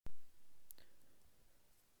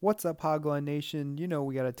What's up, Hogline Nation? You know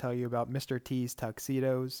we gotta tell you about Mr. T's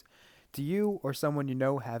Tuxedos. Do you or someone you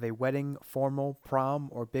know have a wedding, formal, prom,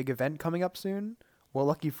 or big event coming up soon? Well,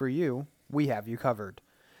 lucky for you, we have you covered.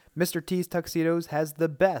 Mr. T's Tuxedos has the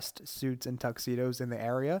best suits and tuxedos in the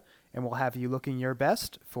area and will have you looking your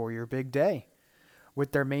best for your big day.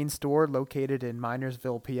 With their main store located in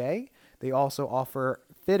Minersville, PA, they also offer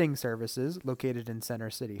fitting services located in Center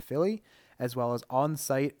City, Philly, as well as on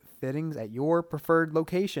site fittings at your preferred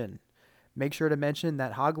location. Make sure to mention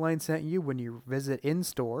that Hogline sent you when you visit in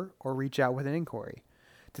store or reach out with an inquiry.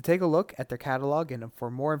 To take a look at their catalog and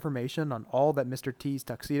for more information on all that Mr. T's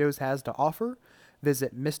Tuxedos has to offer,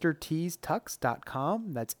 visit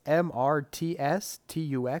mrtstux.com. That's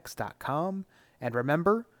mrtstux.com. And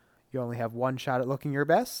remember, you only have one shot at looking your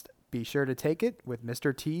best. Be sure to take it with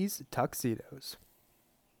Mr. T's Tuxedos.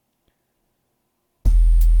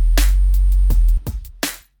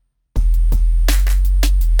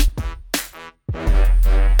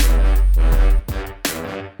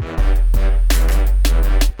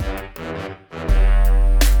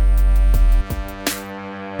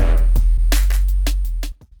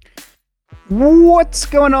 What's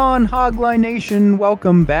going on, Hogline Nation?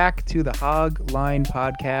 Welcome back to the Hogline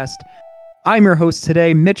Podcast. I'm your host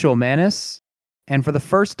today, Mitchell Manis, and for the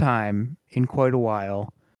first time in quite a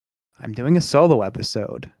while, I'm doing a solo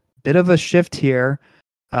episode. Bit of a shift here.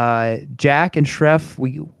 Jack and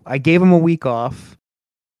Shref, I gave them a week off,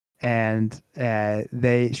 and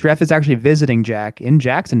Shref is actually visiting Jack in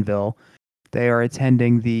Jacksonville. They are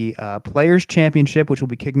attending the Players Championship, which will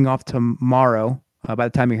be kicking off tomorrow. By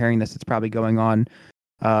the time you're hearing this, it's probably going on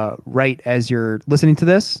right as you're listening to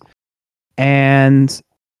this. And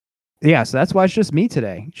yeah, so that's why it's just me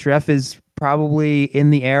today. Shref is probably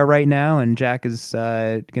in the air right now, and Jack is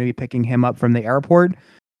going to be picking him up from the airport.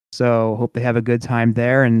 So hope they have a good time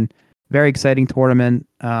there. And very exciting tournament.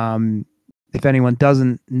 If anyone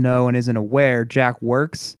doesn't know and isn't aware, Jack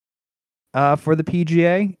works for the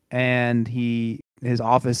PGA, and his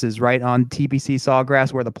office is right on TPC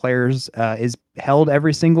Sawgrass, where the Players is held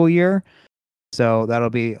every single year. So that'll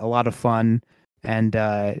be a lot of fun. And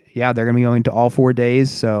yeah, they're going to be going to all 4 days.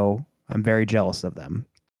 So I'm very jealous of them.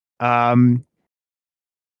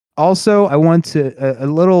 Also, I want to a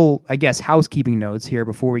little, I guess, housekeeping notes here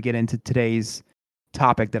before we get into today's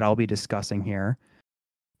topic that I'll be discussing here.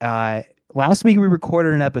 Last week we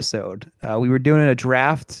recorded an episode. We were doing a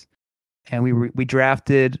draft, and we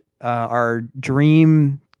drafted our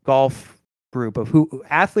dream golf group of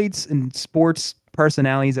athletes and sports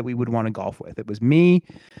personalities that we would want to golf with. It was me,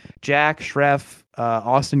 Jack, Shref,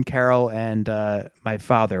 Austin Carroll, and my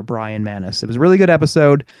father, Brian Manis. It was a really good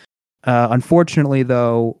episode. Unfortunately,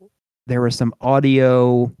 though, there were some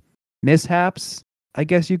audio mishaps, I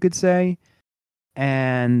guess you could say,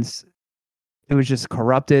 and it was just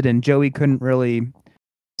corrupted, and Joey couldn't really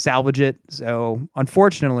salvage it. So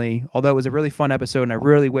unfortunately, although it was a really fun episode and I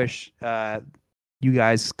really wish you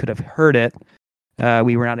guys could have heard it,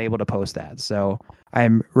 we were not able to post that. So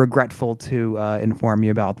I'm regretful to inform you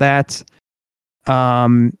about that.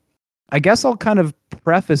 I guess I'll kind of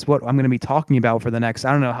preface what I'm going to be talking about for the next,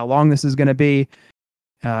 I don't know how long this is going to be.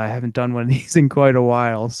 I haven't done one of these in quite a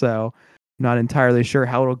while, so I'm not entirely sure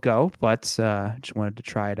how it'll go, but just wanted to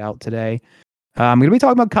try it out today. I'm going to be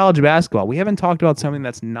talking about college basketball. We haven't talked about something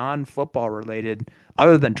that's non-football related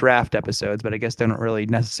other than draft episodes, but I guess they don't really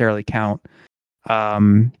necessarily count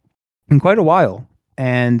in quite a while.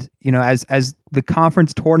 And, you know, as the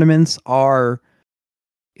conference tournaments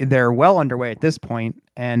they're well underway at this point.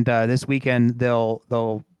 And this weekend, they'll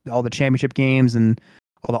all the championship games and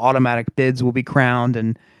all the automatic bids will be crowned.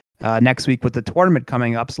 And next week with the tournament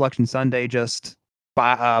coming up, Selection Sunday, just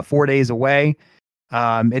 4 days away.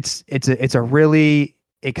 It's a really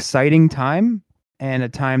exciting time, and a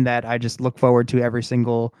time that I just look forward to every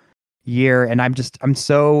single year. And I'm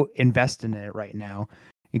so invested in it right now.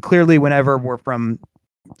 And clearly, whenever we're from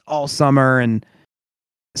all summer and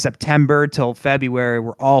September till February,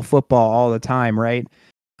 we're all football all the time, right?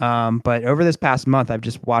 But over this past month, I've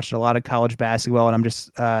just watched a lot of college basketball, and I'm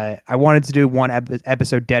just I wanted to do one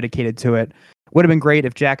episode dedicated to it. Would have been great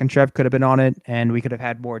if Jack and Trev could have been on it, and we could have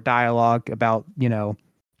had more dialogue about, you know,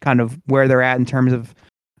 kind of where they're at in terms of,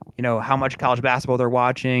 you know, how much college basketball they're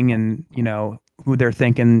watching, and, you know, who they're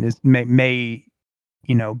thinking may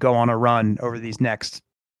you know, go on a run over these next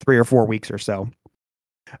 3 or 4 weeks or so.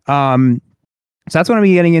 So that's what I'm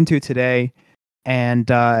getting into today. And,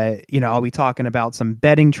 you know, I'll be talking about some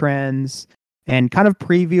betting trends and kind of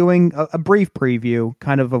previewing a brief preview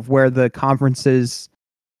kind of where the conferences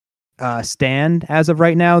stand as of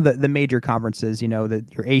right now. The major conferences, you know,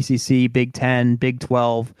 your ACC, Big 10, Big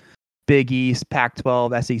 12, Big East,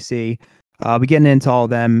 Pac-12, SEC. I'll be getting into all of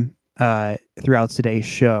them throughout today's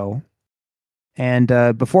show. And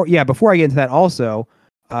before I get into that, also,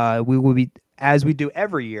 we will be, as we do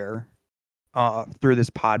every year through this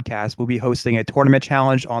podcast, we'll be hosting a tournament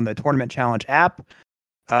challenge on the Tournament Challenge app.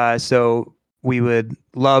 So we would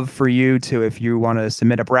love for you to, if you want to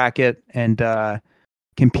submit a bracket and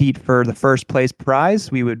compete for the first place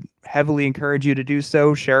prize, we would heavily encourage you to do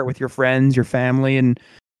so. Share it with your friends, your family, and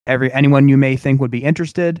anyone you may think would be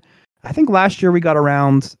interested. I think last year we got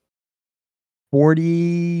around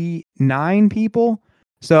 49 people,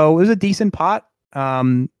 so it was a decent pot.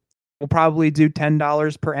 We'll probably do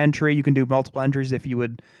 $10 per entry. You can do multiple entries if you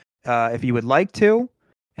would like to,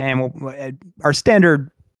 and our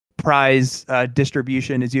standard prize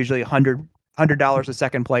distribution is usually $100 to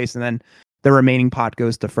second place, and then the remaining pot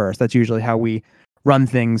goes to first. That's usually how we run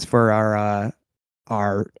things for our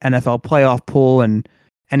NFL playoff pool and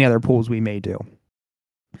any other pools we may do.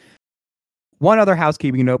 One other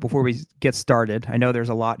housekeeping note before we get started. I know there's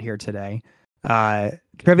a lot here today.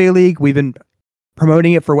 Trivia League, we've been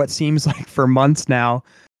promoting it for what seems like for months now,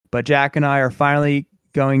 but Jack and I are finally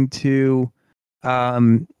going to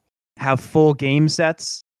have full game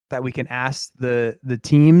sets that we can ask the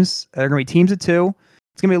teams. They're going to be teams of 2.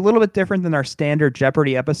 It's going to be a little bit different than our standard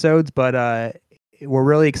Jeopardy episodes, but we're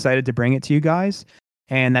really excited to bring it to you guys.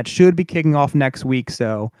 And that should be kicking off next week,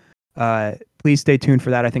 so please stay tuned for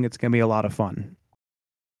that. I think it's going to be a lot of fun.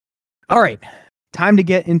 All right, time to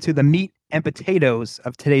get into the meat and potatoes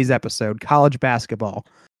of today's episode, college basketball.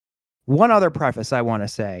 One other preface I want to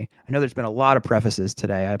say. I know there's been a lot of prefaces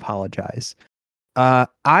today. I apologize. I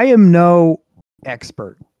am no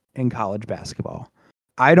expert in college basketball.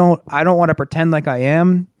 I don't want to pretend like I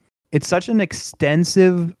am. It's such an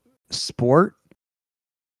extensive sport,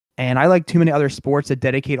 and I like too many other sports to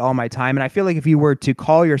dedicate all my time. And I feel like if you were to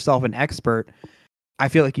call yourself an expert, I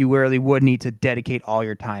feel like you really would need to dedicate all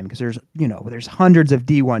your time, because there's hundreds of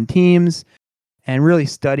D1 teams, and really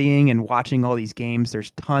studying and watching all these games.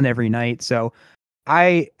 There's a ton every night. So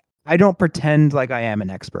I don't pretend like I am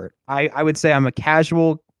an expert. I would say I'm a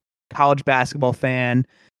casual college basketball fan.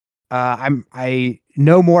 I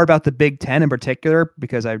know more about the Big Ten in particular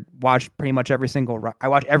because I watch every single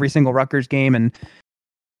Rutgers game, and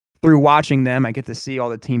through watching them, I get to see all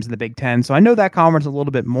the teams in the Big Ten. So I know that conference a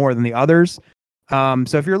little bit more than the others.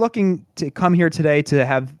 So if you're looking to come here today to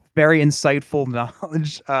have very insightful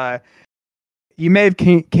knowledge, you may have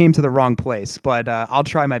came to the wrong place, but I'll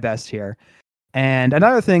try my best here. And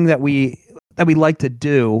another thing that we like to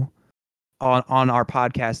do on our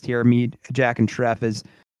podcast here, me, Jack, and Treff, is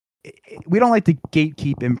we don't like to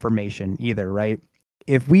gatekeep information either, right?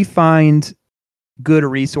 If we find good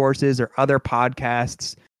resources or other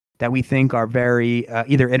podcasts that we think are very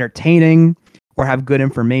either entertaining or have good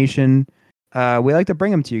information, we like to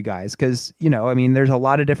bring them to you guys, because there's a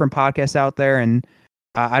lot of different podcasts out there, and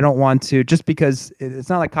I don't want to, just because it's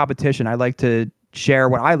not like competition. I like to share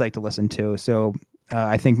what I like to listen to, so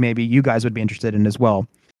I think maybe you guys would be interested in as well.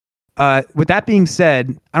 With that being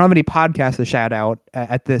said, I don't have any podcasts to shout out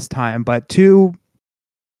at this time, but 2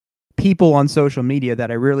 people on social media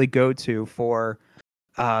that I really go to for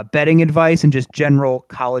betting advice and just general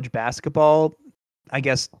college basketball, I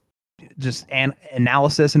guess, just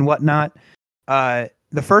analysis and whatnot.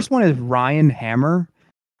 The first one is Ryan Hammer.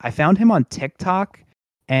 I found him on TikTok,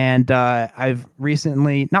 and I've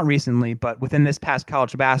not recently, but within this past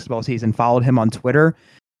college basketball season, followed him on Twitter.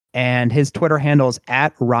 And his Twitter handle is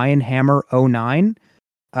at RyanHammer09.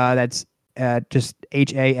 That's just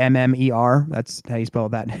HAMMER. That's how you spell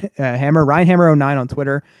that. Hammer, RyanHammer09 on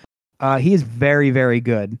Twitter. He is very, very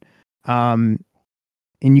good. And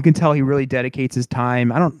you can tell he really dedicates his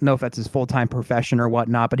time. I don't know if that's his full-time profession or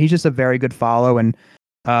whatnot, but he's just a very good follow, and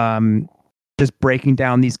just breaking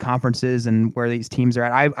down these conferences and where these teams are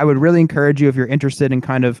at. I would really encourage you, if you're interested in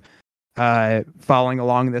kind of following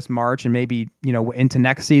along this march and maybe into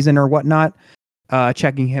next season or whatnot,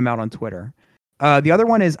 checking him out on Twitter. The other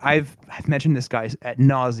one is I've mentioned this guy at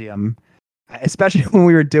nauseum, especially when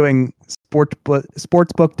we were doing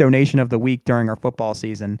sportsbook donation of the week during our football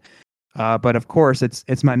season. But of course,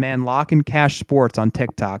 it's my man Lock and Cash Sports on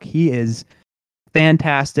TikTok. He is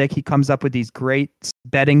fantastic. He comes up with these great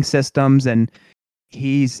betting systems, and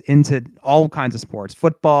he's into all kinds of sports: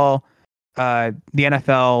 football, the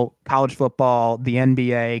NFL, college football, the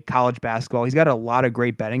NBA, college basketball. He's got a lot of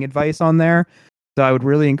great betting advice on there. So I would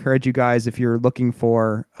really encourage you guys, if you're looking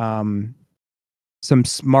for some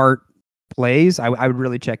smart plays, I would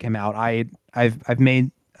really check him out. I've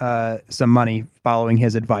made some money following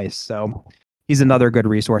his advice, so he's another good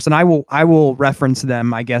resource. And I will reference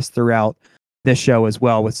them, I guess, throughout this show as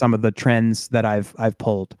well with some of the trends that I've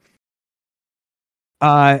pulled.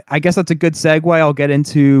 I guess that's a good segue. I'll get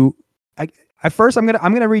into. At first, I'm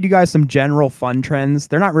gonna read you guys some general fun trends.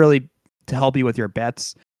 They're not really to help you with your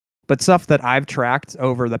bets, but stuff that I've tracked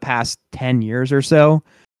over the past 10 years or so.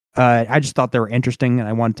 I just thought they were interesting and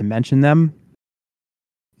I wanted to mention them.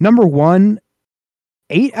 Number one,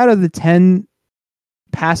 8 out of the 10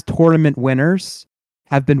 past tournament winners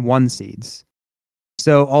have been 1 seeds.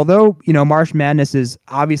 So although, March Madness is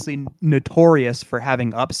obviously notorious for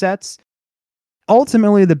having upsets,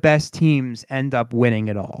 ultimately the best teams end up winning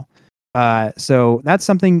it all. So that's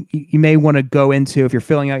something you may want to go into if you're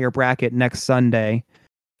filling out your bracket next Sunday.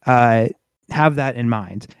 Have that in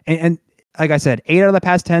mind. And like I said, 8 out of the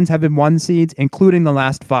past 10s have been 1 seeds, including the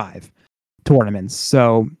last 5 tournaments.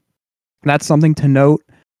 So that's something to note.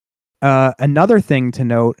 Another thing to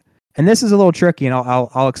note, and this is a little tricky, and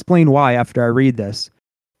I'll explain why after I read this.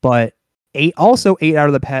 But 8 out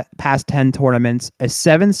of the past 10 tournaments, a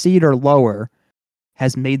 7 seed or lower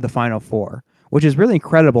has made the Final Four, which is really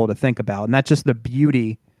incredible to think about. And that's just the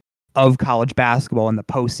beauty of college basketball and the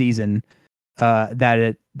postseason.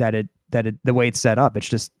 The way it's set up,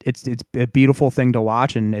 it's a beautiful thing to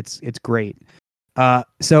watch, and it's great.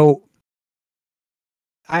 So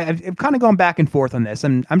I've kind of gone back and forth on this,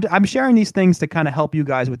 and I'm sharing these things to kind of help you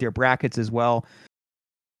guys with your brackets as well.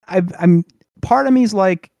 I'm part of me is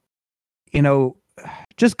like,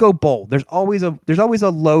 just go bold. There's always a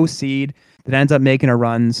low seed that ends up making a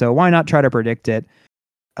run, so why not try to predict it?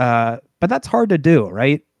 But that's hard to do,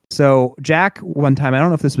 right? So Jack, one time, I don't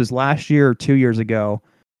know if this was last year or 2 years ago,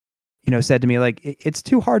 said to me, like, it's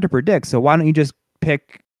too hard to predict. So why don't you just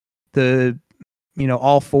pick the,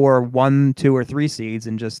 all 4, 1, 2, or 3 seeds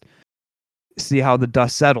and just see how the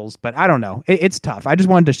dust settles. But I don't know. It's tough. I just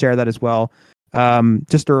wanted to share that as well.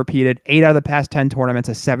 Just to repeat it, 8 out of the past 10 tournaments,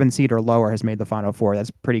 a 7 seed or lower has made the Final Four.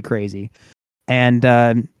 That's pretty crazy. And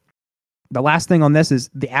the last thing on this is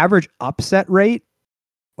the average upset rate.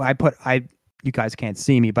 You guys can't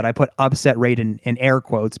see me, but I put upset rate in air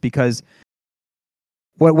quotes because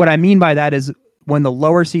what I mean by that is when the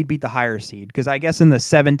lower seed beat the higher seed. Because I guess in the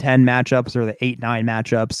 7-10 matchups or the 8-9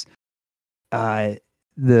 matchups,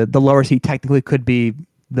 the lower seed technically could be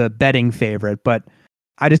the betting favorite, but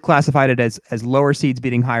I just classified it as lower seeds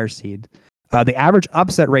beating higher seed. The average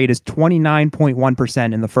upset rate is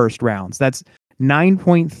 29.1% in the first rounds. That's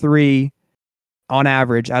 9.3 on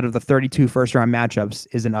average out of the 32 first round matchups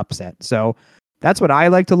is an upset. So that's what I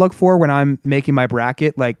like to look for when I'm making my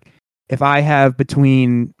bracket. Like if I have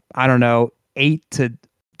between, 8 to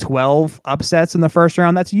 12 upsets in the first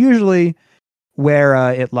round, that's usually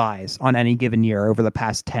where it lies on any given year over the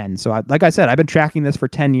past 10. So like I said, I've been tracking this for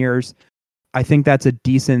 10 years. I think that's a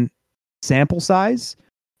decent sample size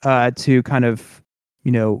to kind of,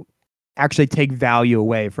 actually take value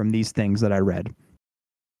away from these things that I read.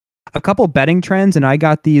 A couple betting trends, and I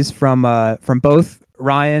got these from both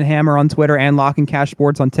Ryan Hammer on Twitter and Lock and Cash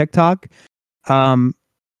Sports on TikTok.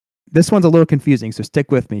 This one's a little confusing, so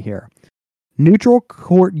stick with me here. Neutral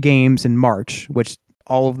court games in March, which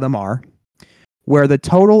all of them are, where the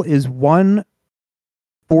total is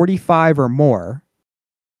 145 or more,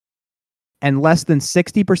 and less than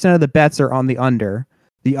 60% of the bets are on the under.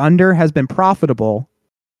 The under has been profitable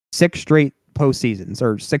 6 straight postseasons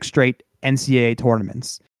or 6 straight NCAA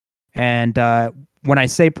tournaments. And when I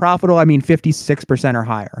say profitable, I mean 56% or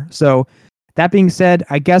higher. So that being said,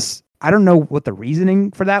 I guess I don't know what the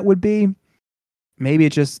reasoning for that would be. Maybe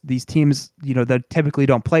it's just these teams, that typically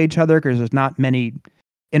don't play each other because there's not many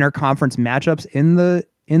interconference matchups in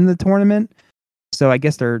the tournament. So I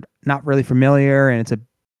guess they're not really familiar, and it's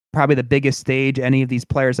probably the biggest stage any of these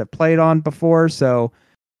players have played on before. So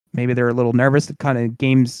maybe they're a little nervous. The kind of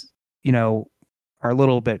games, are a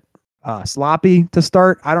little bit sloppy to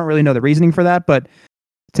start. I don't really know the reasoning for that, but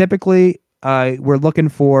typically we're looking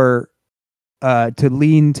for to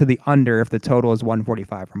lean to the under if the total is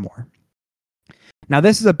 145 or more. Now,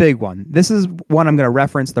 this is a big one. This is one I'm going to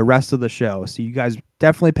reference the rest of the show, so you guys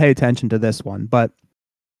definitely pay attention to this one. But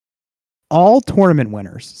all tournament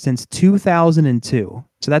winners since 2002,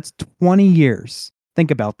 so that's 20 years, think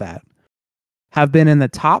about that, have been in the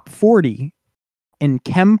top 40 in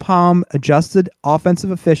KenPom adjusted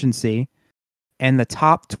offensive efficiency and the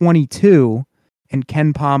top 22 in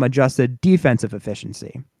KenPom adjusted defensive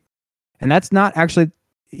efficiency. And that's not actually,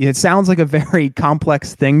 it sounds like a very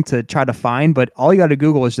complex thing to try to find, but all you got to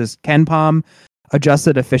Google is just KenPom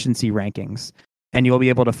adjusted efficiency rankings, and you'll be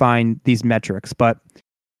able to find these metrics. But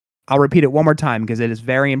I'll repeat it one more time because it is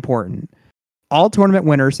very important. All tournament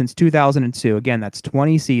winners since 2002, again, that's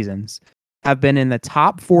 20 seasons, have been in the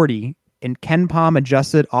top 40 in KenPom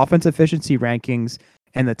adjusted offense efficiency rankings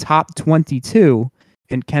and the top 22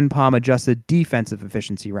 in KenPom adjusted defensive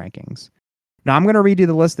efficiency rankings. Now, I'm going to read you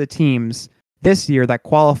the list of teams this year that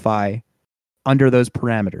qualify under those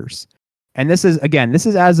parameters. And this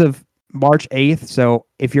is as of March 8th. So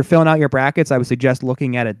if you're filling out your brackets, I would suggest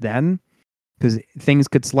looking at it then, because things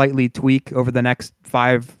could slightly tweak over the next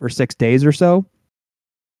 5 or 6 days or so.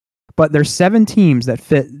 But there's 7 teams that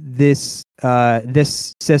fit this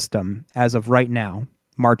system as of right now,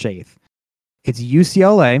 March 8th. It's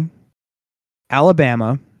UCLA,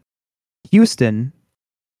 Alabama, Houston,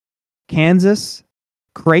 Kansas,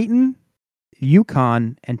 Creighton,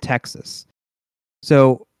 UConn, and Texas.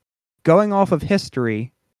 So going off of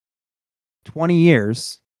history, 20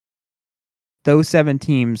 years, those 7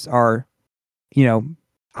 teams are, I'm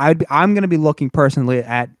going to be looking personally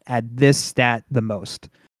at this stat the most.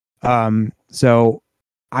 So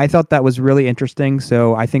I thought that was really interesting.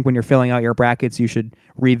 So I think when you're filling out your brackets, you should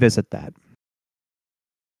revisit that.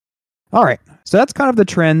 All right. So that's kind of the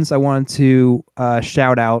trends I wanted to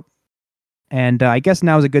shout out. And I guess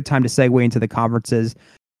now is a good time to segue into the conferences.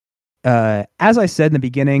 As I said in the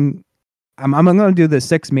beginning, I'm going to do the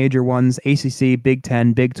 6 major ones: ACC, Big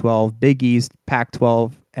 10, Big 12, Big East,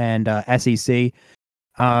 Pac-12, and SEC.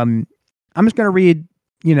 I'm just going to read,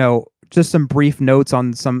 just some brief notes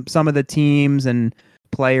on some of the teams and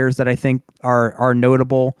players that I think are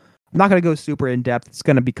notable. I'm not going to go super in depth. It's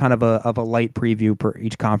going to be kind of a light preview per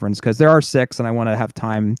each conference because there are 6, and I want to have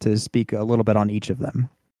time to speak a little bit on each of them.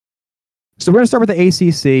 So we're going to start with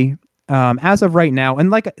the ACC. As of right now,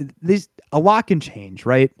 and a lot can change,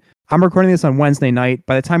 right? I'm recording this on Wednesday night.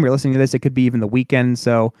 By the time you're listening to this, it could be even the weekend.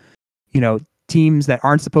 So, teams that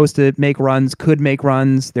aren't supposed to make runs could make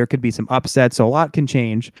runs. There could be some upsets. So a lot can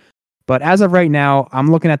change. But as of right now, I'm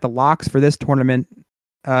looking at the locks for this tournament.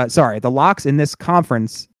 The locks in this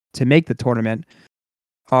conference to make the tournament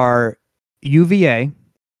are UVA,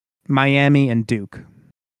 Miami, and Duke.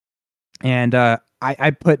 And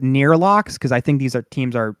I put near locks because I think these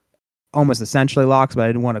teams are almost essentially locks, but I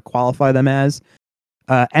didn't want to qualify them as.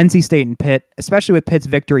 NC State and Pitt, especially with Pitt's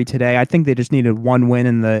victory today, I think they just needed one win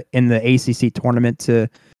in the ACC tournament to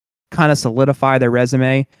kind of solidify their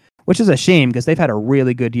resume, which is a shame because they've had a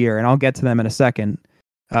really good year, and I'll get to them in a second.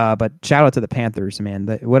 But shout out to the Panthers, man!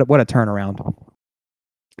 What a turnaround!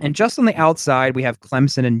 And just on the outside, we have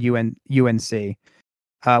Clemson and UNC,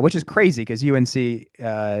 which is crazy because UNC,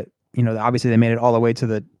 obviously they made it all the way to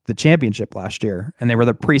the championship last year, and they were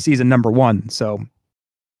the preseason number 1. So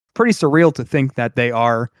pretty surreal to think that they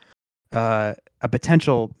are a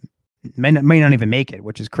potential may not even make it,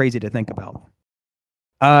 which is crazy to think about.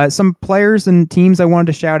 Some players and teams I wanted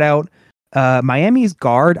to shout out. Miami's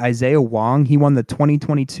guard, Isaiah Wong, he won the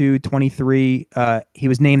 2022-23. He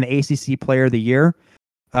was named the ACC Player of the Year.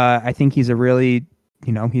 I think he's a really,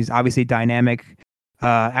 he's obviously dynamic,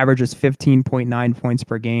 averages 15.9 points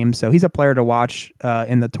per game. So he's a player to watch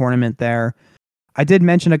in the tournament there. I did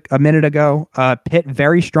mention a minute ago, Pitt,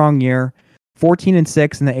 very strong year,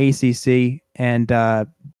 14-6 in the ACC, and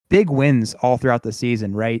big wins all throughout the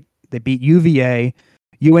season, right? They beat UVA,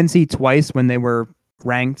 UNC twice when they were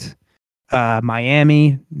ranked,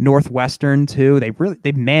 Miami, Northwestern too. They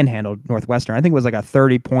manhandled Northwestern. I think it was like a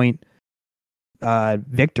 30-point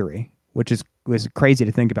victory, which was crazy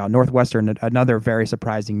to think about. Northwestern, another very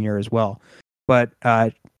surprising year as well. But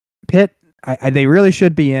Pitt, they really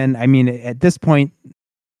should be in. I mean, at this point,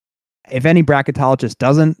 if any bracketologist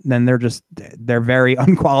doesn't, then they're very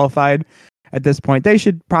unqualified at this point. They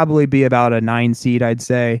should probably be about a 9 seed, I'd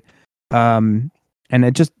say. And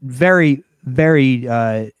it just very,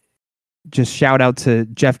 very just shout out to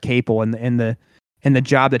Jeff Capel in the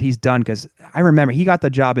job that he's done, because I remember he got the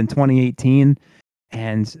job in 2018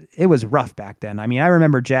 and it was rough back then. I mean, I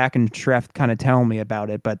remember Jack and Treff kind of telling me about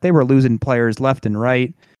it, but they were losing players left and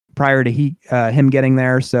right prior to him getting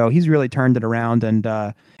there. So he's really turned it around, and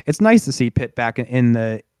it's nice to see Pitt back in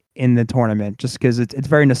the tournament, just because it's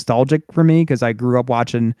very nostalgic for me, because I grew up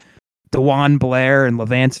watching DeJuan Blair and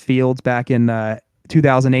Levance Fields back in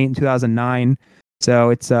 2008 and 2009.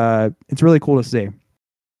 So it's really cool to see.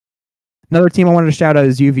 Another team I wanted to shout out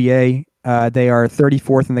is UVA. They are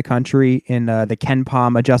 34th in the country in the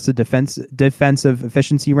KenPom adjusted defensive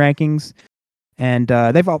efficiency rankings, and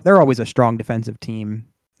they're always a strong defensive team,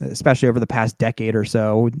 especially over the past decade or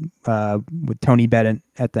so, with Tony Bennett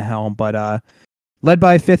at the helm. But led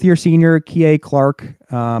by 5th-year senior Kie Clark.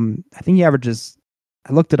 I think he averages,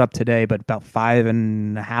 I looked it up today, but about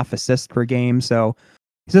 5.5 assists per game. So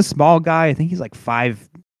he's a small guy. I think he's like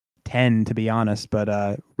 5'10", to be honest,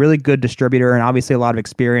 but really good distributor and obviously a lot of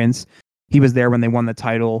experience. He was there when they won the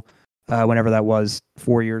title whenever that was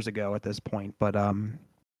 4 years ago at this point. But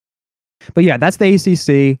yeah, that's the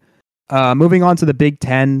ACC. Moving on to the Big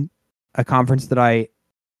Ten, a conference that I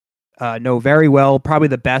know very well, probably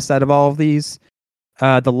the best out of all of these.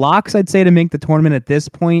 The locks, I'd say, to make the tournament at this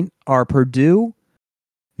point are Purdue,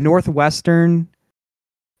 Northwestern,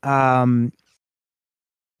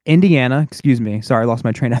 Indiana. Excuse me. Sorry, I lost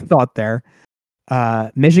my train of thought there.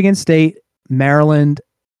 Michigan State, Maryland,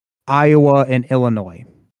 Iowa, and Illinois.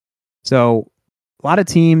 So a lot of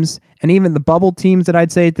teams, and even the bubble teams that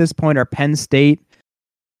I'd say at this point are Penn State,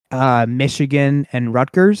 Michigan, and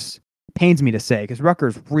Rutgers. Pains me to say because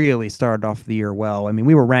Rutgers really started off the year well. I mean,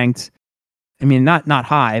 we were ranked, not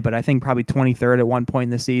high, but I think probably 23rd at one point in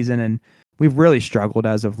the season, and we've really struggled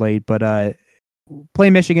as of late. But play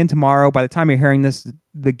Michigan tomorrow. By the time you're hearing this,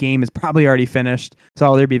 the game is probably already finished, so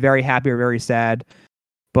I'll either be very happy or very sad.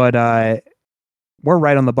 But we're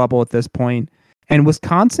right on the bubble at this point. And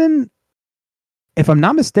Wisconsin, if I'm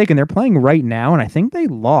not mistaken, they're playing right now, and I think they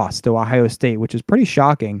lost to Ohio State, which is pretty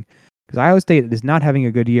shocking because Ohio State is not having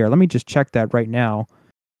a good year. Let me just check that right now.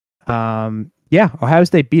 Yeah, Ohio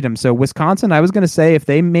State beat them. So Wisconsin, I was going to say if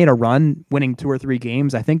they made a run winning 2 or 3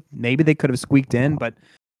 games, I think maybe they could have squeaked in, but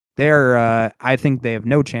I think they have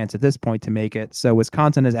no chance at this point to make it. So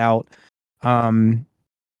Wisconsin is out. Another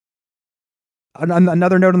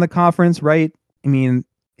note on the conference, right? I mean,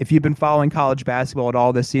 if you've been following college basketball at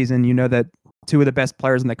all this season, you know that 2 of the best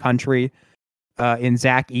players in the country in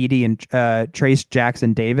Zach Edey and Trace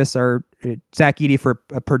Jackson Davis are Zach Edey for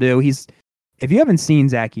Purdue. If you haven't seen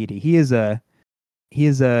Zach Edey, he is a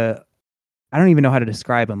I don't even know how to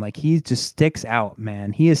describe him. Like, he just sticks out,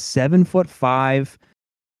 man. He is 7'5",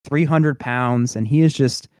 300 pounds, and he is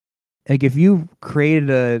just like, if you created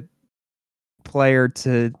a player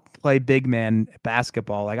to play big man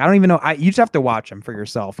basketball, like, I don't even know. You just have to watch him for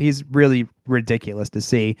yourself. He's really ridiculous to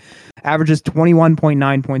see. Averages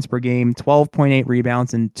 21.9 points per game, 12.8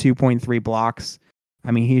 rebounds, and 2.3 blocks.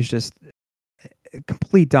 I mean, he's just a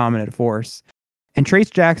complete dominant force. And Trace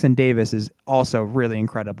Jackson Davis is also really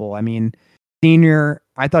incredible. I mean, senior,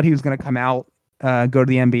 I thought he was going to come out, go to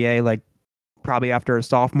the NBA, like probably after a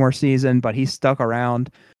sophomore season, but he stuck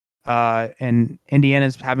around. And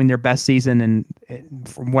Indiana's having their best season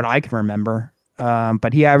from what I can remember.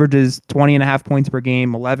 But he averages 20.5 points per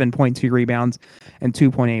game, 11.2 rebounds, and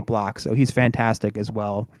 2.8 blocks. So he's fantastic as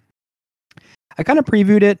well. I kind of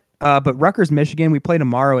previewed it, but Rutgers, Michigan, we play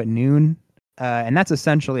tomorrow at noon. And that's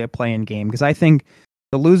essentially a play-in game because I think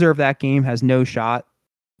the loser of that game has no shot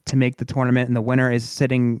to make the tournament, and the winner is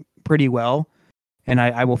sitting pretty well. And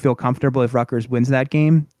I will feel comfortable if Rutgers wins that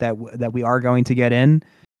game that we are going to get in.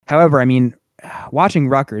 However, I mean, watching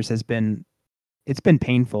Rutgers it's been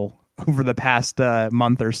painful over the past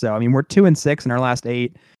month or so. I mean, we're 2-6 in our last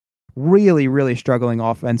 8, really, really struggling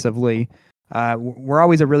offensively. We're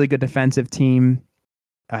always a really good defensive team.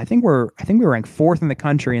 I think we're ranked 4th in the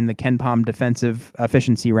country in the Ken Pom defensive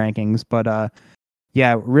efficiency rankings, but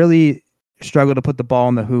yeah, really struggle to put the ball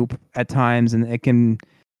in the hoop at times, and it can,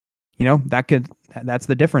 that's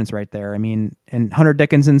the difference right there. I mean, and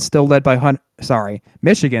Michigan still led by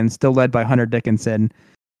Hunter Dickinson,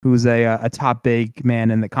 who's a top big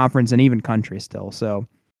man in the conference and even country still. So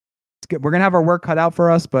it's good. We're gonna have our work cut out for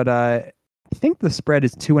us, but I think the spread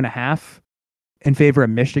is 2.5 in favor of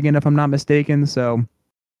Michigan, if I'm not mistaken. So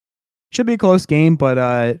should be a close game,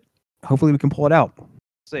 but hopefully we can pull it out.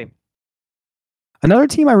 See. Another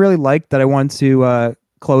team I really like that I want to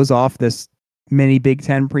close off this mini Big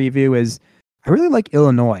Ten preview is I really like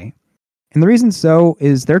Illinois. And the reason so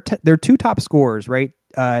is they're 2 top scorers, right?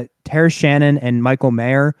 Terrence Shannon and Michael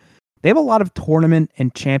Mayer. They have a lot of tournament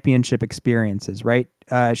and championship experiences, right?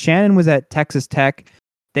 Shannon was at Texas Tech.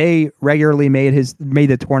 They regularly made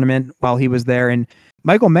the tournament while he was there, and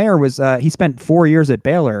Michael Mayer he spent 4 years at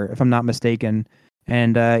Baylor, if I'm not mistaken,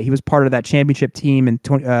 and he was part of that championship team in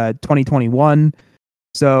 2021.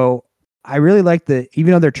 So I really like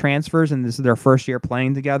even though they're transfers and this is their first year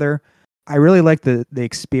playing together, I really like the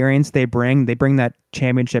experience they bring. They bring that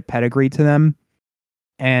championship pedigree to them,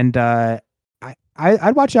 and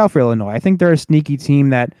I'd watch out for Illinois. I think they're a sneaky team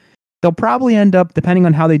that they'll probably end up, depending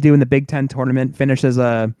on how they do in the Big Ten tournament, finish as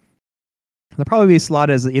they'll probably be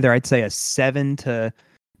slotted as either, I'd say, a 7 to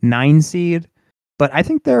 9 seed. But I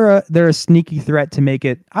think they're a sneaky threat to make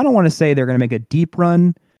it. I don't want to say they're going to make a deep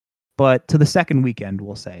run, but to the second weekend,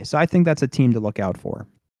 we'll say. So I think that's a team to look out for.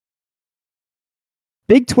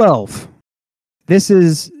 Big 12. This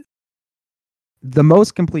is the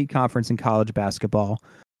most complete conference in college basketball.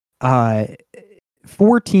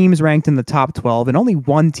 4 teams ranked in the top 12 and only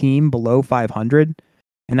 1 team below 500.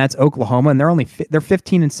 And that's Oklahoma, and they're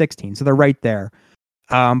 15 and 16, so they're right there.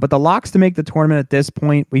 But the locks to make the tournament at this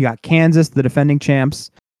point, we got Kansas, the defending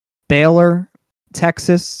champs, Baylor,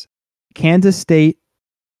 Texas, Kansas State.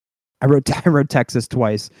 I wrote Texas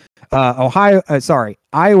twice.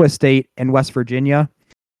 Iowa State and West Virginia.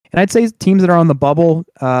 And I'd say teams that are on the bubble,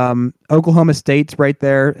 Oklahoma State's right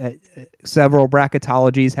there. Several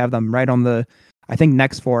bracketologies have them right on the, I think,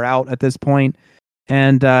 next four out at this point.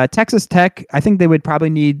 And Texas Tech, I think they would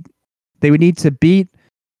need to beat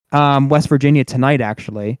West Virginia tonight,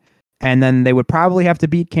 actually. And then they would probably have to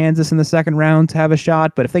beat Kansas in the second round to have a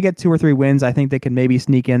shot. But if they get 2 or 3 wins, I think they can maybe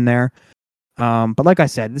sneak in there. But like I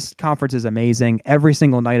said, this conference is amazing. Every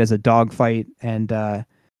single night is a dogfight. And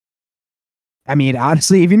I mean,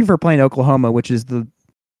 honestly, even if you're playing Oklahoma, which is the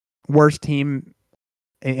worst team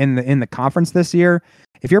in the conference this year,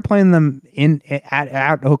 if you're playing them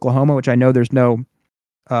at Oklahoma, which I know there's no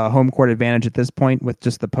home court advantage at this point with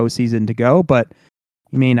just the postseason to go, but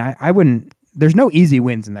I mean, I wouldn't. There's no easy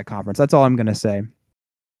wins in that conference. That's all I'm going to say.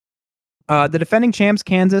 The defending champs,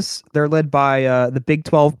 Kansas, they're led by the Big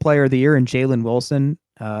 12 Player of the Year in Jalen Wilson.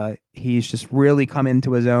 He's just really come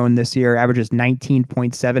into his own this year, averages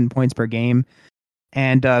 19.7 points per game.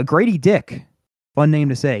 And Grady Dick, fun name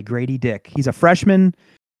to say, Grady Dick. He's a freshman,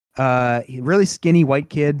 really skinny white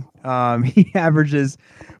kid. He averages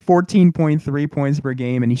 14.3 points per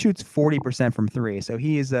game, and he shoots 40% from three. So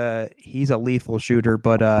he's a lethal shooter.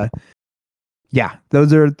 But yeah,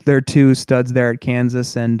 those are their two studs there at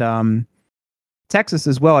Kansas. And Texas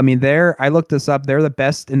as well. I mean, I looked this up. They're the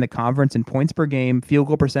best in the conference in points per game, field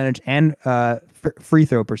goal percentage, and free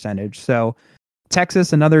throw percentage. So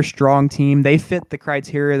Texas, another strong team. They fit the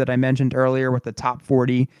criteria that I mentioned earlier with the top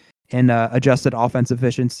 40 in adjusted offensive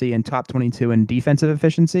efficiency and top 22 in defensive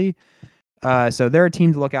efficiency. So they're a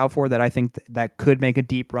team to look out for that I think that could make a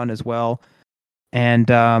deep run as well. And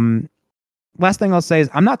last thing I'll say is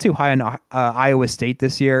I'm not too high on Iowa State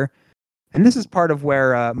this year. And this is part of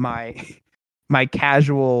where my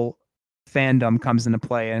casual fandom comes into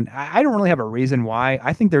play. And I don't really have a reason why.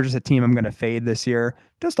 I think they're just a team I'm going to fade this year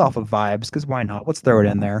just off of vibes, because why not? Let's throw it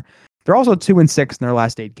in there. They're also 2-6 in their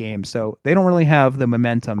last 8 games, so they don't really have the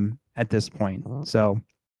momentum at this point. So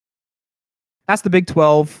that's the Big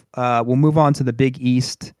 12. We'll move on to the Big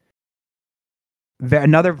East.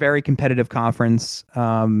 Another very competitive conference.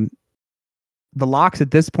 The locks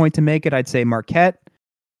at this point to make it, I'd say Marquette,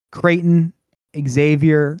 Creighton,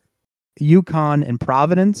 Xavier, UConn, and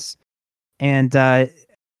Providence. And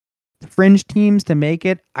fringe teams to make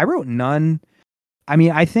it, I wrote none. I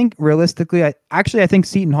mean, I think realistically, I think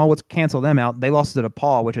Seton Hall would cancel them out. They lost to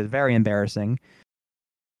DePaul, which is very embarrassing.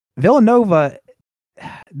 Villanova,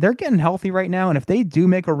 they're getting healthy right now, and if they do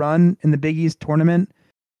make a run in the Big East tournament,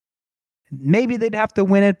 maybe they'd have to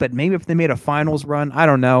win it, but maybe if they made a finals run, I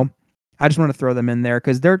don't know. I just want to throw them in there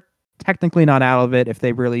because they're technically not out of it if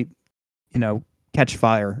they really, catch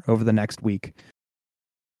fire over the next week.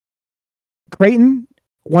 Creighton,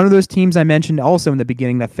 one of those teams I mentioned also in the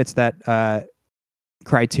beginning that fits that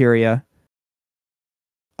criteria.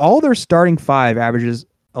 All their starting 5 averages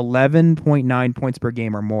 11.9 points per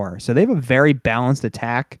game or more. So they have a very balanced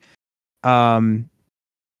attack. Baylor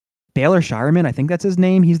Shireman, I think that's his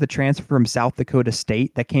name. He's the transfer from South Dakota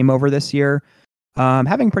State that came over this year.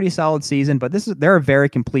 Having pretty solid season, but they're a very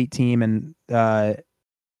complete team, and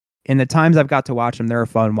in the times I've got to watch them, they're a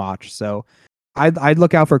fun watch. So I'd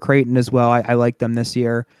look out for Creighton as well. I like them this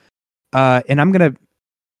year. And I'm gonna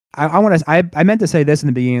I meant to say this in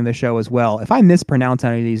the beginning of the show as well. If I mispronounce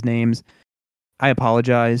any of these names, I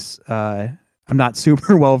apologize. I'm not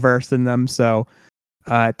super well versed in them. So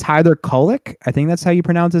Tyler Kolek, I think that's how you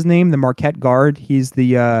pronounce his name, the Marquette guard. He was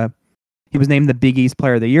named the Big East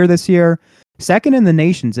Player of the Year this year. Second in the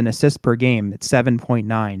nations in assists per game at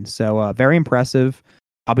 7.9. So very impressive.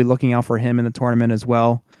 I'll be looking out for him in the tournament as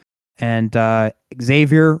well. And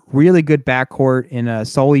Xavier, really good backcourt in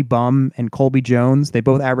Sully Bum and Colby Jones. They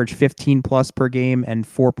both average 15 plus per game and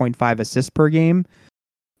 4.5 assists per game.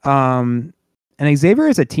 And Xavier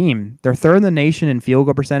is a team. They're third in the nation in field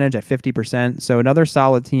goal percentage at 50%. So another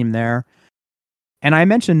solid team there. And I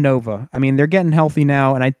mentioned Nova. I mean, they're getting healthy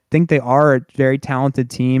now, and I think they are a very talented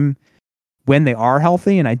team when they are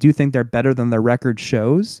healthy. And I do think they're better than their record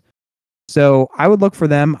shows. So I would look for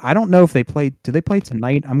them. I don't know if they play. Do they play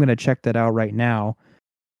tonight? I'm going to check that out right now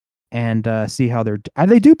and see how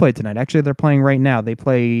they do play tonight. Actually, they're playing right now. They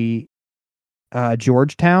play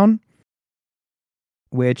Georgetown,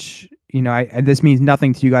 which, this means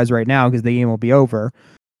nothing to you guys right now because the game will be over.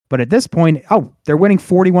 But at this point, they're winning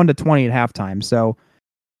 41-20 at halftime. So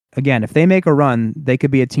again, if they make a run, they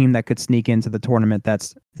could be a team that could sneak into the tournament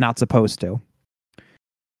that's not supposed to.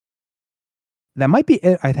 that might be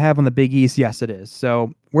it I have on the Big East. Yes, it is.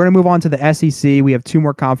 So we're going to move on to the SEC. We have 2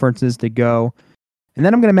 more conferences to go. And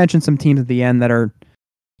then I'm going to mention some teams at the end that are,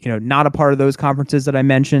 not a part of those conferences that I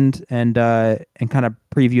mentioned, and kind of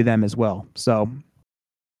preview them as well. So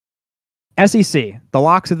SEC, the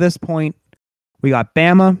locks at this point, we got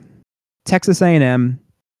Bama, Texas A&M,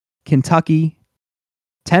 Kentucky,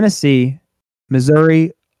 Tennessee,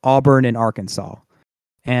 Missouri, Auburn, and Arkansas.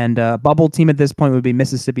 And bubble team at this point would be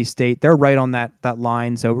Mississippi State. They're right on that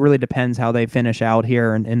line, so it really depends how they finish out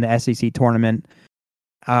here in the SEC tournament.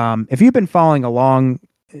 If you've been following along,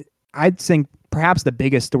 I'd think perhaps the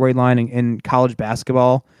biggest storyline in college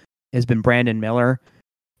basketball has been Brandon Miller.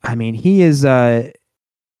 I mean, he is I'm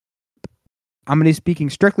going to be speaking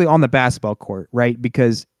strictly on the basketball court, right?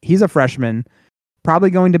 Because he's a freshman,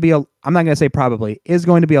 probably going to be I'm not going to say probably, is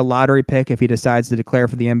going to be a lottery pick if he decides to declare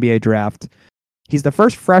for the NBA draft. He's the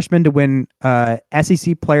first freshman to win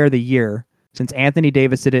SEC Player of the Year since Anthony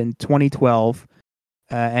Davis did it in 2012.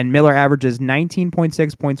 And Miller averages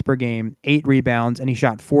 19.6 points per game, 8 rebounds, and he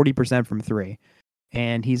shot 40% from 3.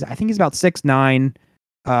 And I think he's about 6'9",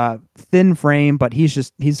 thin frame, but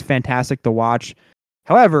he's fantastic to watch.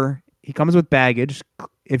 However, he comes with baggage.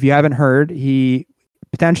 If you haven't heard, he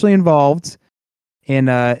potentially involved in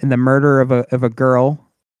the murder of a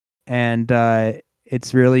girl, and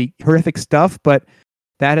it's really horrific stuff. But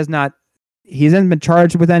that has not. He hasn't been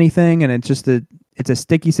charged with anything, and it's a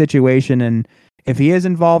sticky situation. And if he is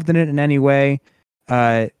involved in it in any way,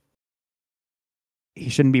 he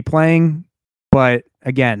shouldn't be playing. But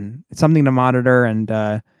again, it's something to monitor, and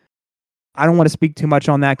I don't want to speak too much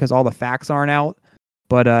on that because all the facts aren't out.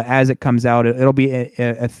 But as it comes out, it'll be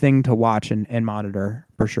a thing to watch and monitor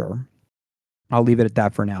for sure. I'll leave it at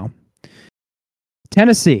that for now.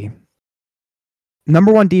 Tennessee,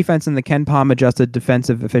 number 1 defense in the Ken Pom adjusted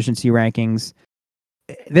defensive efficiency rankings.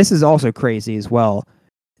 This is also crazy as well.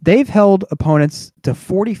 They've held opponents to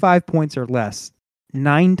 45 points or less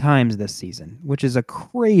 9 times this season, which is a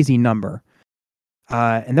crazy number.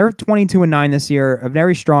 And they're 22-9 this year, a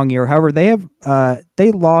very strong year. However,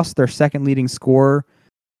 they lost their second leading scorer,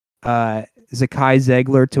 Zakai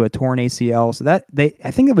Zegler, to a torn ACL. So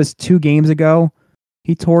I think it was 2 games ago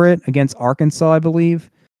he tore it against Arkansas, I believe.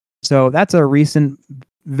 So that's a recent,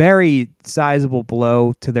 very sizable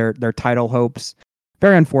blow to their title hopes.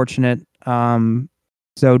 Very unfortunate.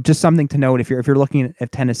 So just something to note if you're looking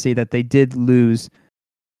at Tennessee, that they did lose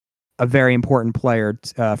a very important player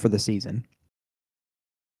for the season.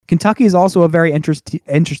 Kentucky is also a very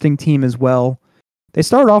interesting team as well. They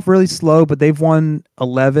started off really slow, but they've won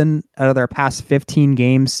 11 out of their past 15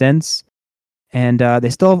 games since. And they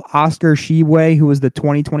still have Oscar Tshiebwe, who was the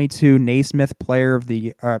 2022 Naismith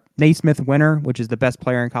Naismith winner, which is the best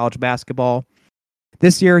player in college basketball.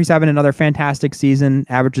 This year, he's having another fantastic season,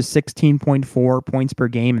 averages 16.4 points per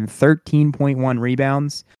game and 13.1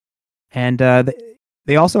 rebounds. And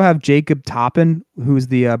they also have Jacob Toppin, who's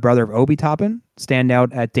the brother of Obi Toppin,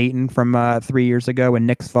 standout at Dayton from 3 years ago, and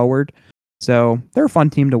Knicks forward. So they're a fun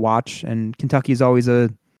team to watch, and Kentucky's always a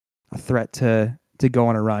threat to go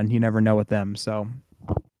on a run. You never know with them. So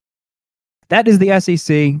that is the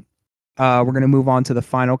SEC. We're going to move on to the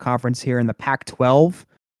final conference here in the Pac-12.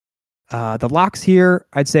 The locks here,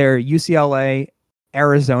 I'd say, are UCLA,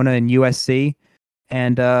 Arizona, and USC.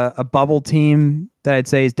 And a bubble team that I'd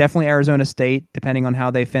say is definitely Arizona State, depending on how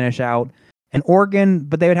they finish out. And Oregon,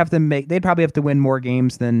 but they'd probably have to win more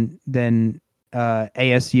games than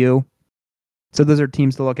ASU. So those are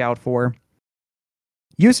teams to look out for.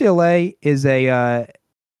 UCLA is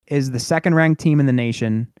the second ranked team in the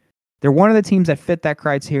nation. They're one of the teams that fit that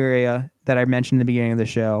criteria that I mentioned at the beginning of the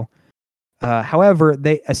show. However,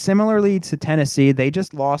 they similarly to Tennessee, they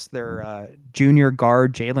just lost their junior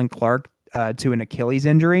guard Jalen Clark to an Achilles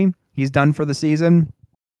injury. He's done for the season.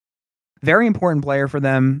 Very important player for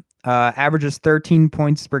them. Averages 13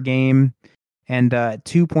 points per game and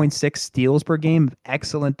 2.6 steals per game.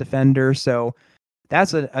 Excellent defender. So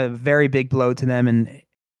that's a very big blow to them. And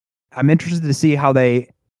I'm interested to see how I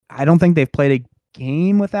don't think they've played a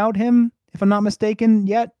game without him, if I'm not mistaken,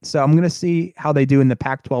 yet. So I'm going to see how they do in the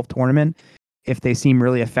Pac-12 tournament, if they seem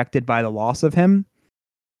really affected by the loss of him,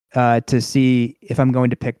 to see if I'm going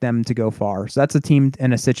to pick them to go far. So that's a team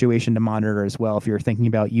and a situation to monitor as well if you're thinking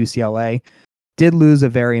about UCLA. Did lose a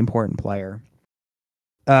very important player.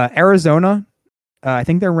 Arizona, I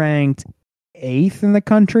think they're ranked 8th in the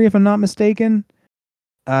country, if I'm not mistaken.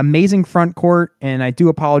 Amazing front court, and I do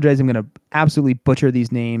apologize. I'm going to absolutely butcher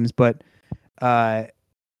these names, but I'm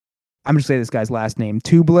just going to say this guy's last name,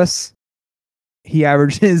 Tubeless. He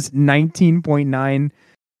averages 19.9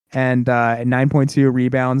 and 9.2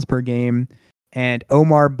 rebounds per game. And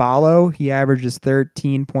Omar Ballo, he averages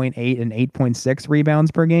 13.8 and 8.6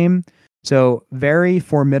 rebounds per game. So very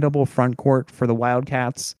formidable front court for the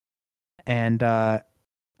Wildcats. And I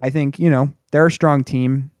think, they're a strong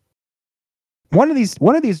team. One of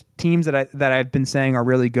these teams that I've been saying are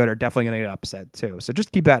really good are definitely going to get upset too. So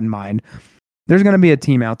just keep that in mind. There's going to be a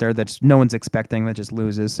team out there that no one's expecting that just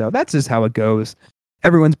loses. So that's just how it goes.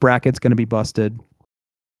 Everyone's bracket's going to be busted.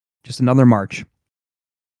 Just another March.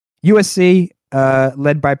 USC,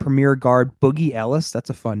 led by premier guard Boogie Ellis. That's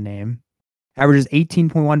a fun name. Averages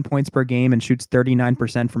 18.1 points per game and shoots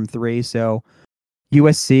 39% from three. So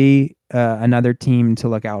USC, another team to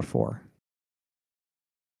look out for.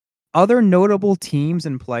 Other notable teams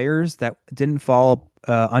and players that didn't fall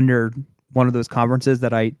under one of those conferences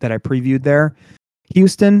that I previewed there.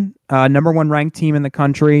 Houston, number one ranked team in the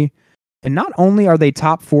country. And not only are they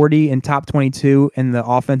top 40 and top 22 in the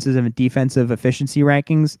offensive and defensive efficiency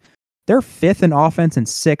rankings, they're fifth in offense and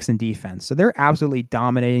sixth in defense. So they're absolutely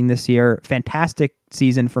dominating this year. Fantastic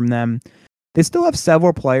season from them. They still have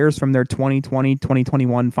several players from their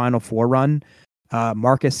 2020-2021 Final Four run.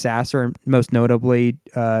 Marcus Sasser, most notably,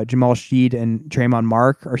 Jamal Sheed and Draymond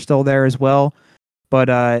Mark are still there as well.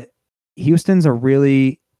 But Houston's a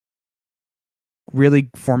really, really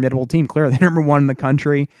formidable team. Clearly, they're number one in the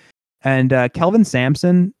country. And Kelvin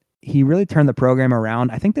Sampson, he really turned the program around.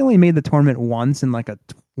 I think they only made the tournament once in like a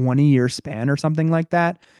 20-year span or something like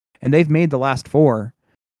that. And they've made the last four.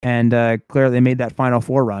 And clearly they made that Final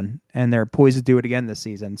Four run. And they're poised to do it again this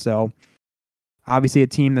season. So obviously a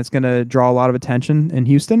team that's going to draw a lot of attention in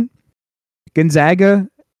Houston. Gonzaga,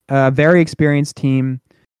 a very experienced team.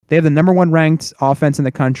 They have the number one ranked offense in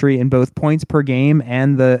the country in both points per game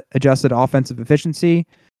and the adjusted offensive efficiency.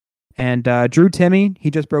 And Drew Timme, he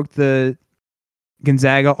just broke the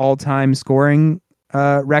Gonzaga all-time scoring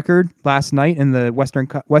record last night in the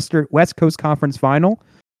West Coast Conference Final.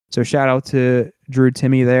 So shout out to Drew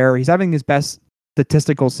Timme there. He's having his best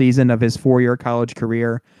statistical season of his 4-year college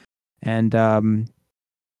career. And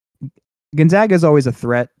Gonzaga is always a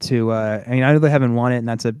threat to. I know they haven't won it, and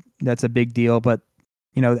that's a big deal. But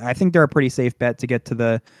I think they're a pretty safe bet to get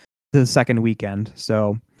to the second weekend.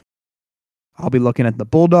 So I'll be looking at the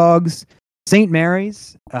Bulldogs. St.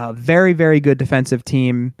 Mary's, a very, very good defensive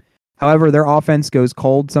team. However, their offense goes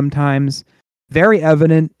cold sometimes. Very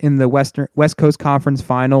evident in the West Coast Conference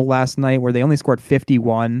Final last night, where they only scored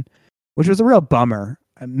 51, which was a real bummer.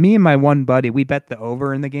 Me and my one buddy, we bet the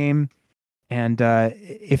over in the game. And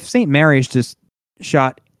if St. Mary's just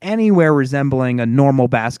shot anywhere resembling a normal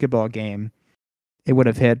basketball game, it would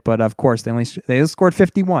have hit. But of course, they only scored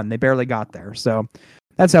 51. They barely got there. So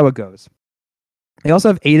that's how it goes. They also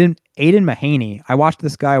have Aiden Mahaney. I watched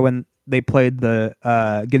this guy when they played the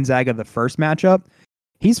Gonzaga the first matchup.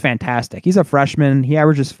 He's fantastic. He's a freshman. He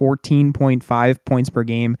averages 14.5 points per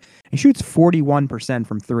game. He shoots 41%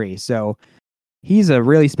 from three. So he's a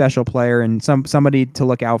really special player and somebody to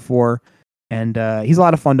look out for. And he's a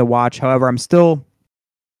lot of fun to watch. However, I'm still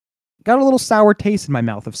got a little sour taste in my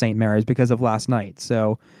mouth of St. Mary's because of last night.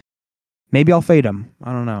 So maybe I'll fade him.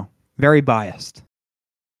 I don't know. Very biased.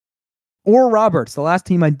 Oral Roberts, the last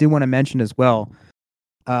team I do want to mention as well.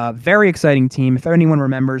 Very exciting team. If anyone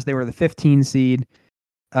remembers, they were the 15 seed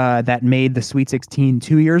that made the Sweet 16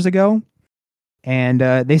 2 years ago. And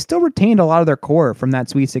they still retained a lot of their core from that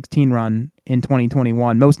Sweet 16 run in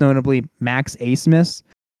 2021. Most notably, Max Asmus,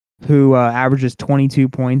 who averages 22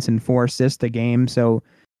 points and 4 assists a game. So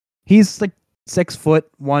he's like 6 foot,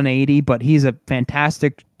 180, but he's a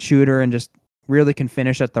fantastic shooter and just really can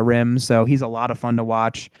finish at the rim. So he's a lot of fun to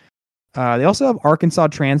watch. They also have Arkansas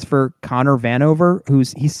transfer Connor Vanover,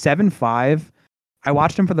 he's 7'5". I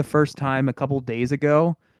watched him for the first time a couple days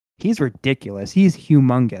ago. He's ridiculous. He's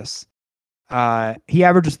humongous. He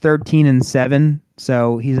averages 13 and 7,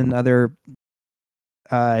 so he's another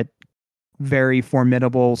very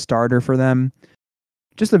formidable starter for them.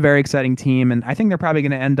 Just a very exciting team, and I think they're probably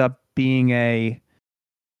going to end up being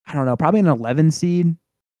probably an 11 seed,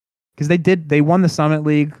 because they won the Summit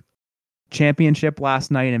League championship last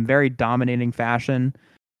night in very dominating fashion,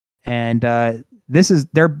 and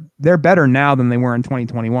they're better now than they were in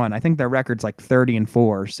 2021. I think their record's like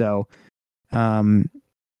 30-4, so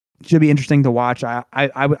should be interesting to watch.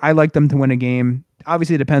 I like them to win a game.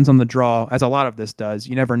 Obviously, it depends on the draw, as a lot of this does.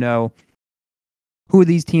 You never know who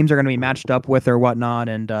these teams are going to be matched up with or whatnot,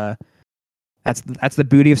 and that's the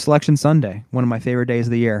beauty of Selection Sunday, one of my favorite days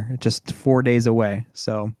of the year. It's just 4 days away,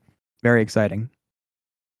 so very exciting.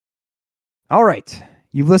 All right.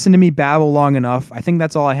 You've listened to me babble long enough. I think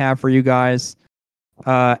that's all I have for you guys.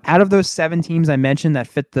 Out of those 7 teams I mentioned that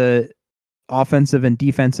fit the offensive and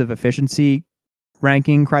defensive efficiency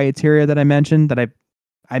ranking criteria that I mentioned that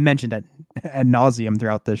I mentioned ad nauseum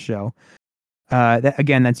throughout this show.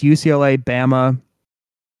 Again, that's UCLA, Bama,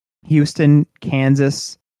 Houston,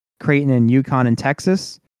 Kansas, Creighton, and UConn and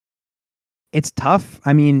Texas. It's tough.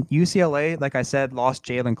 I mean, UCLA, like I said, lost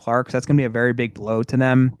Jalen Clark, so that's going to be a very big blow to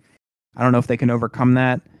them. I don't know if they can overcome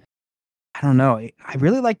that. I don't know. I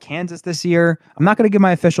really like Kansas this year. I'm not going to give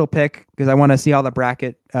my official pick because I want to see how the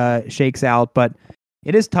bracket shakes out, but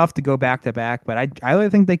it is tough to go back to back, but I really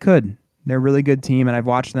think they could. They're a really good team, and I've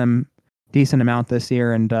watched them decent amount this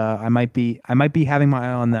year, and I might be having my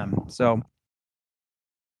eye on them. So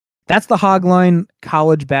that's the Hogline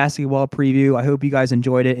college basketball preview. I hope you guys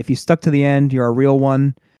enjoyed it. If you stuck to the end, you're a real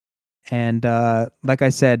one. And like I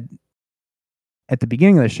said at the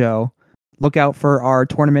beginning of the show, look out for our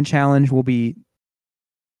tournament challenge. We'll be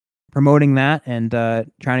promoting that and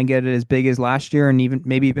trying to get it as big as last year and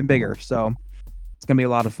maybe even bigger. So it's going to be a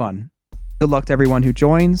lot of fun. Good luck to everyone who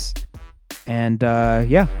joins. And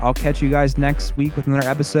I'll catch you guys next week with another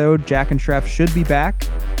episode. Jack and Treff should be back.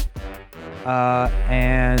 Follow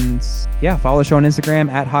the show on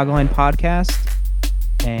Instagram at Hogline Podcast.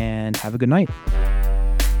 And have a good night.